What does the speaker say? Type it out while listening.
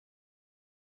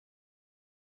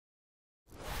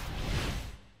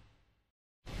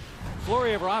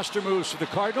flurry of roster moves for the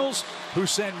Cardinals, who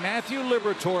send Matthew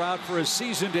Liberatore out for his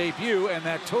season debut, and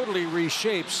that totally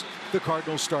reshapes the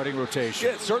Cardinals starting rotation.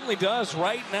 Yeah, it certainly does.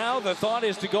 Right now, the thought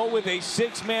is to go with a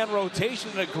six-man rotation,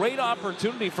 and a great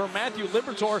opportunity for Matthew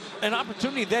Liberatore, an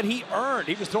opportunity that he earned.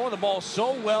 He was throwing the ball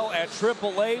so well at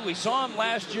AAA. We saw him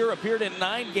last year, appeared in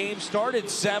 9 games, started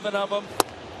 7 of them.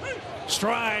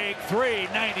 Strike 3,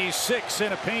 96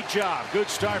 in a paint job. Good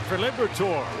start for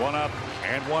Liberatore. 1 up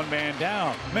and 1 man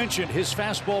down. Mentioned his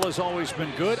fastball has always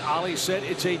been good. Ali said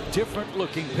it's a different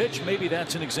looking pitch. Maybe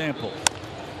that's an example.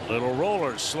 Little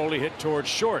roller slowly hit towards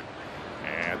short.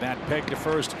 And that peg to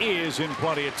first is in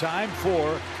plenty of time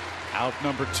for out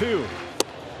number 2.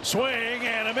 Swing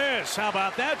and a miss. How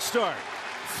about that start?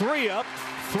 3 up,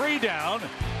 3 down,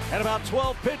 and about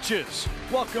 12 pitches.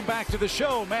 Welcome back to the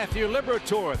show, Matthew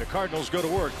Liberatore. The Cardinals go to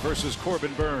work versus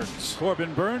Corbin Burnes.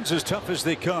 Corbin Burnes, as tough as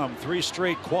they come. 3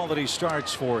 straight quality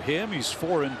starts for him. He's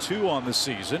 4-2 on the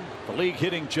season. The league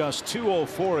hitting just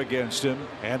 .204 against him,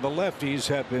 and the lefties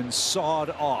have been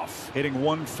sawed off, hitting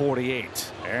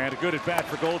 .148. And a good at bat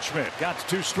for Goldschmidt. Got to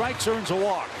 2 strikes, earns a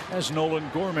walk, as Nolan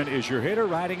Gorman is your hitter,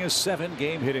 riding a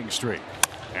 7-game hitting streak.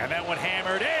 And that one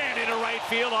hammered in into right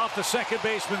field off the second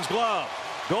baseman's glove.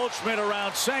 Goldschmidt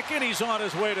around second. He's on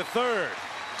his way to third.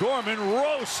 Gorman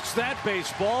roasts that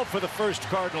baseball for the first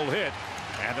Cardinal hit.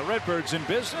 And the Redbirds in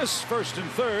business, 1st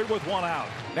and 3rd with 1 out.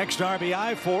 Next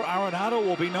RBI for Arenado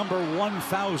will be number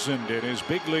 1,000 in his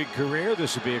big league career.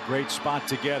 This would be a great spot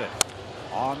to get it.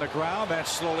 On the ground, that's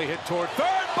slowly hit toward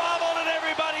third. Bobbled, and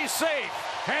everybody's safe.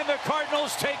 And the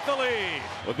Cardinals take the lead.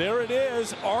 Well, there it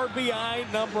is.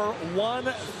 RBI number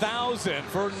 1,000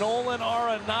 for Nolan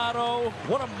Arenado.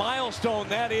 What a milestone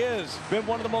that is. Been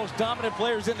one of the most dominant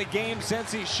players in the game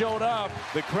since he showed up.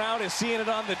 The crowd is seeing it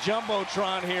on the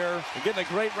Jumbotron here and getting a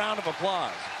great round of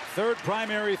applause. 3rd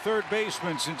primary third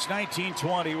baseman since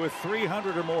 1920 with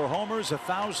 300 or more homers,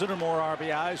 1,000 or more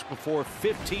RBIs before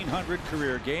 1,500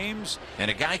 career games. And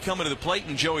a guy coming to the plate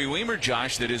in Joey Wiemer,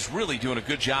 Josh, that is really doing a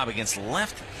good job against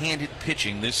left-handed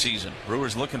pitching this season.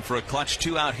 Brewers looking for a clutch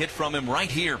 2-out hit from him right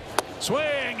here. Swing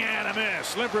and a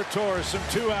miss. Liberatore some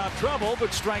 2-out trouble,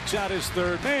 but strikes out his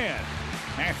 3rd man.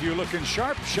 Matthew looking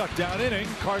sharp, shutdown inning.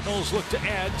 Cardinals look to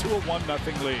add to a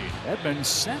 1-0 lead. Edmonds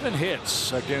 7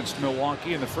 hits against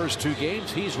Milwaukee in the first 2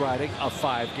 games. He's riding a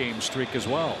 5-game streak as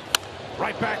well.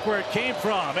 Right back where it came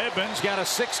from. Edmonds got a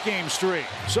 6-game streak.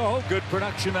 So good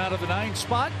production out of the 9th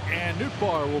spot, and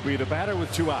Nootbaar will be the batter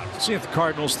with 2 outs. See if the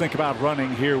Cardinals think about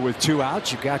running here with 2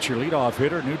 outs. You've got your leadoff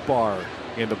hitter, Nootbaar,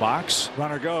 in the box.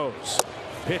 Runner goes.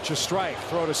 Pitch a strike.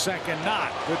 Throw to second.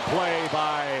 Not. Good play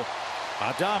by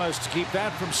Adames to keep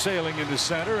that from sailing into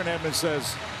center, and Edmonds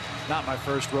says, not my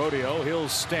first rodeo. He'll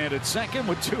stand at second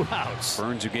with 2 outs.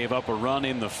 Burnes, who gave up a run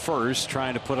in the first,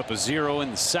 trying to put up a 0 in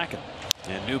the second.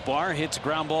 And Nootbaar hits a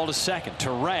ground ball to second.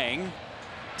 Terang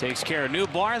takes care of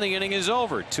Nootbaar, and the inning is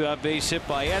over. 2-out base hit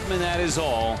by Edman. That is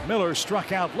all. Miller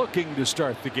struck out looking to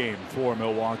start the game for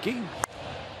Milwaukee.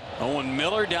 Owen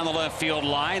Miller down the left field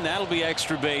line. That'll be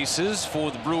extra bases for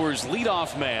the Brewers'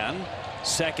 leadoff man.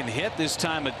 2nd hit, this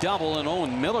time a double, and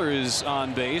Owen Miller is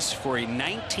on base for a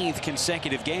 19th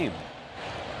consecutive game.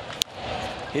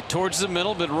 Hit towards the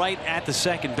middle, but right at the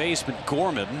second baseman,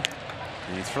 Gorman.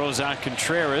 And he throws out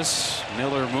Contreras.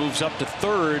 Miller moves up to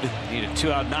 3rd. Need a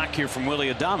 2-out knock here from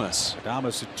Willy Adames.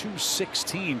 Adames at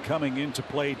 216 coming into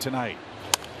play tonight.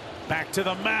 Back to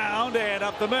the mound and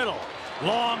up the middle.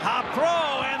 Long hop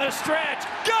throw and the stretch.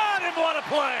 Got him! What a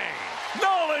play!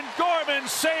 Nolan Gorman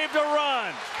saved a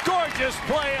run. Gorgeous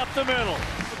play up the middle.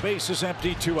 The base is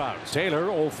empty, 2 outs. Taylor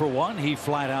 0 for 1. He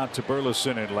flied out to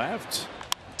Burleson and left.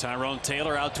 Tyrone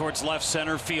Taylor out towards left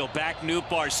center field. Back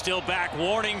Nootbaar still back.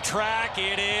 Warning track.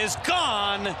 It is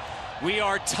gone. We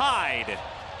are tied.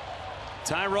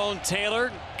 Tyrone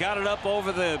Taylor got it up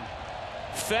over the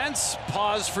fence.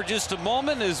 Pause for just a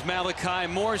moment as Malachi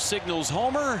Moore signals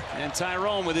homer, and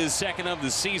Tyrone with his 2nd of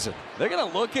the season. They're going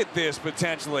to look at this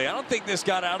potentially. I don't think this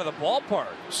got out of the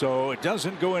ballpark. So it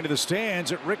doesn't go into the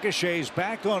stands. It ricochets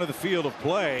back onto the field of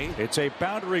play. It's a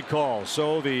boundary call,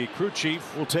 so the crew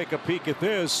chief will take a peek at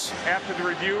this. After the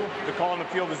review, the call on the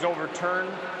field is overturned.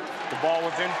 The ball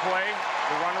was in play.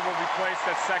 The runner will be placed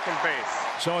at second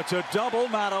base. So it's a double,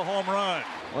 not a home run.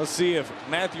 Let's see if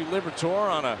Matthew Liberatore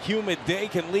on a humid day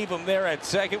can leave him there at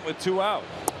second with 2 out.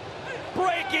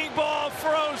 Breaking ball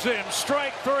froze him.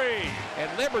 Strike 3. And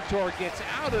Liberatore gets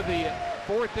out of the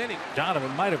 4th inning.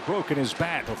 Donovan might have broken his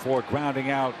bat before grounding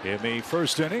out in the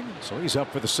 1st inning. So he's up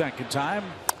for the 2nd time.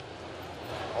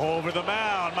 Over the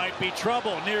mound, might be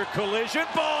trouble. Near collision.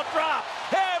 Ball drop.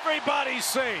 Everybody's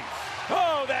safe.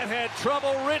 Oh, that had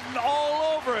trouble written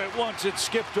all over it once it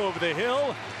skipped over the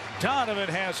hill. Donovan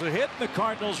has a hit, and the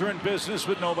Cardinals are in business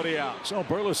with nobody out. So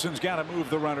Burleson's got to move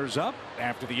the runners up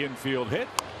after the infield hit.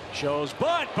 Shows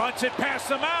bunt, bunts it past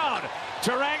the mound.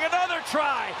 Turang another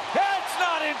try. It's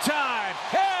not in time.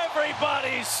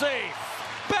 Everybody's safe.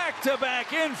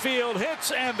 Back-to-back infield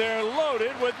hits, and they're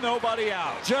loaded with nobody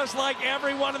out. Just like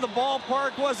everyone in the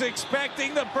ballpark was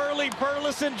expecting, the burly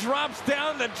Burleson drops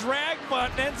down the drag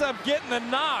bunt and ends up getting the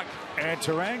knock. And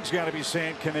Turang's got to be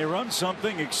saying, can they run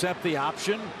something except the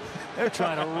option? They're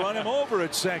trying to run him over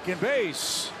at second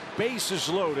base. Base is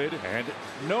loaded, and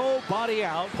nobody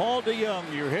out. Paul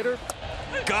DeYoung, your hitter.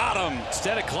 Got him.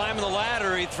 Instead of climbing the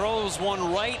ladder, he throws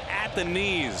one right at the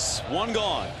knees. One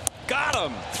gone. Got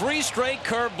him. 3 straight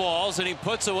curveballs, and he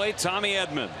puts away Tommy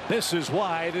Edman. This is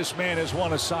why this man has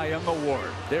won a Cy Young Award.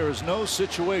 There is no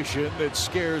situation that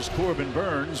scares Corbin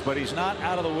Burns, but he's not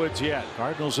out of the woods yet.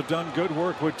 Cardinals have done good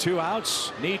work with 2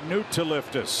 outs. Need Newt to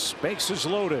lift us. Base is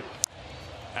loaded.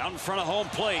 Out in front of home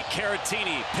plate,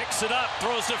 Caratini picks it up,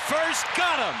 throws to first,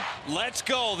 got him. Let's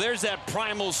go. There's that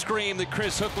primal scream that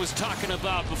Chris Hook was talking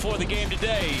about before the game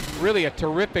today. Really a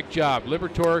terrific job.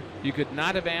 Liberatore, you could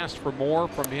not have asked for more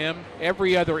from him.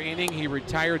 Every other inning, he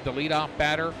retired the leadoff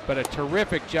batter, but a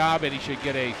terrific job, and he should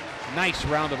get a nice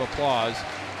round of applause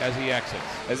as he exits.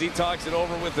 As he talks it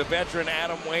over with the veteran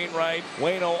Adam Wainwright.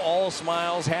 Waino all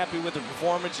smiles, happy with the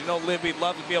performance. You know, Libby'd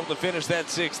love to be able to finish that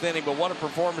 6th inning, but what a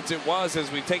performance it was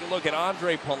as we take a look at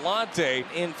Andre Palante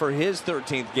in for his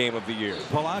 13th game of the year.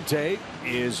 Palante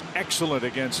is excellent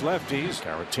against lefties.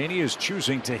 Caratini is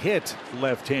choosing to hit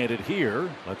left-handed here.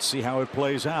 Let's see how it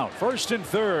plays out. 1st and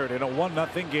 3rd in a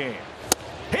 1-0 game.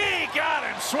 He got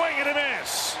him, swing and a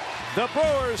miss. The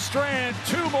Brewers strand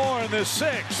 2 more in the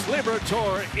 6th.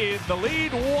 Liberatore in the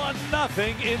lead,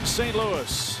 1-0 in St.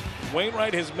 Louis.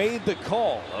 Wainwright has made the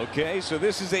call. Okay, so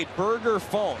this is a burger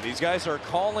phone. These guys are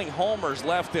calling homers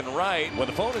left and right. When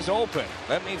the phone is open,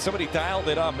 that means somebody dialed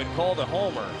it up and called a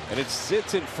homer, and it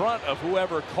sits in front of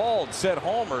whoever called said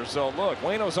homer. So look,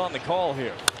 Waino's on the call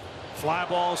here. Fly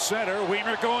ball center.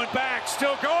 Weimer going back,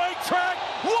 still going. Track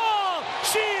wall.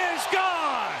 She is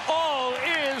gone. All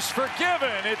is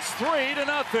forgiven. It's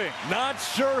 3-0. Not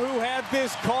sure who had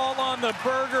this call on the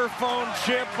burger phone,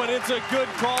 Chip, but it's a good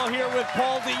call here with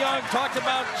Paul DeYoung. Talked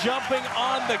about jumping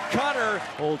on the cutter.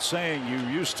 Old saying, you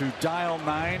used to dial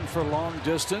 9 for long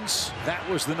distance. That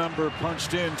was the number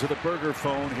punched into the burger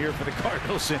phone here for the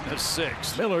Cardinals in the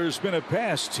 6th. Miller's been a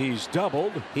pest. He's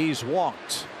doubled. He's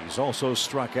walked. He's also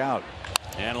struck out.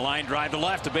 And a line drive to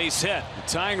left, a base hit. The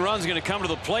tying run's going to come to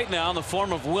the plate now in the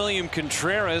form of William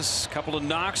Contreras. A couple of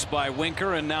knocks by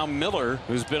Winker, and now Miller,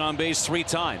 who's been on base 3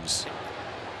 times.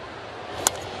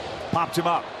 Popped him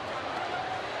up.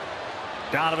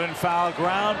 Donovan foul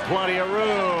ground, plenty of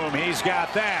room. He's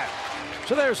got that.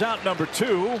 So there's out number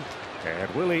 2.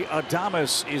 And Willie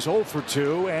Adames is 0 for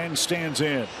 2 and stands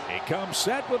in. He comes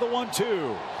set with a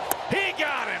 1-2. He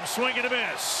got him, swing and a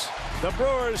miss. The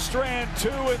Brewers strand 2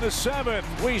 in the 7th.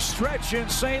 We stretch in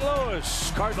St.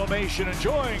 Louis. Cardinal Nation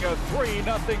enjoying a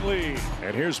 3-0 lead.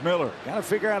 And here's Miller. Got to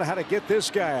figure out how to get this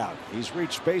guy out. He's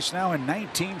reached base now in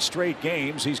 19 straight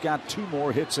games. He's got 2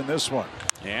 more hits in this one.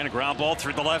 And a ground ball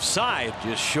through the left side.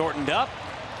 Just shortened up.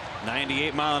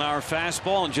 98-mile-an-hour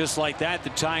fastball, and just like that, the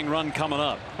tying run coming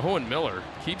up. Owen Miller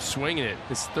keeps swinging it.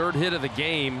 His 3rd hit of the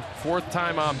game, 4th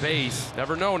time on base.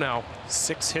 Never know now.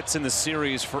 6 hits in the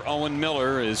series for Owen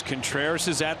Miller as Contreras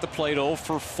is at the plate 0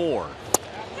 for 4.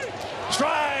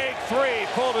 Strike 3.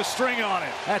 Pulled a string on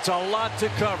it. That's a lot to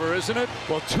cover, isn't it?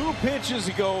 Well, 2 pitches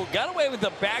ago, got away with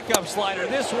the backup slider.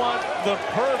 This one, the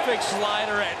perfect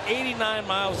slider at 89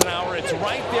 miles an hour. It's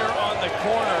right there on the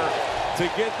corner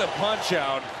to get the punch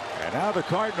out. And now the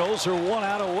Cardinals are 1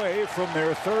 out away from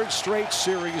their 3rd straight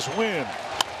series win.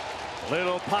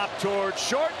 Little pop towards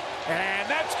short, and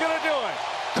that's going to do it.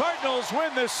 Cardinals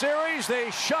win the series. They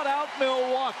shut out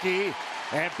Milwaukee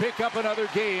and pick up another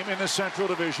game in the Central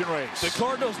Division race. The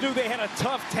Cardinals knew they had a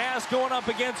tough task going up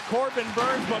against Corbin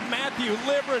Burns, but Matthew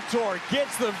Liberatore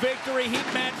gets the victory. He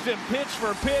matched him pitch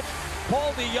for pitch.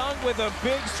 Paul DeYoung with a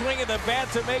big swing of the bat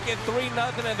to make it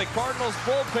 3-0, and the Cardinals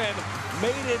bullpen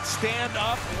made it stand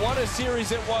up. What a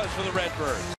series it was for the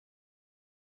Redbirds.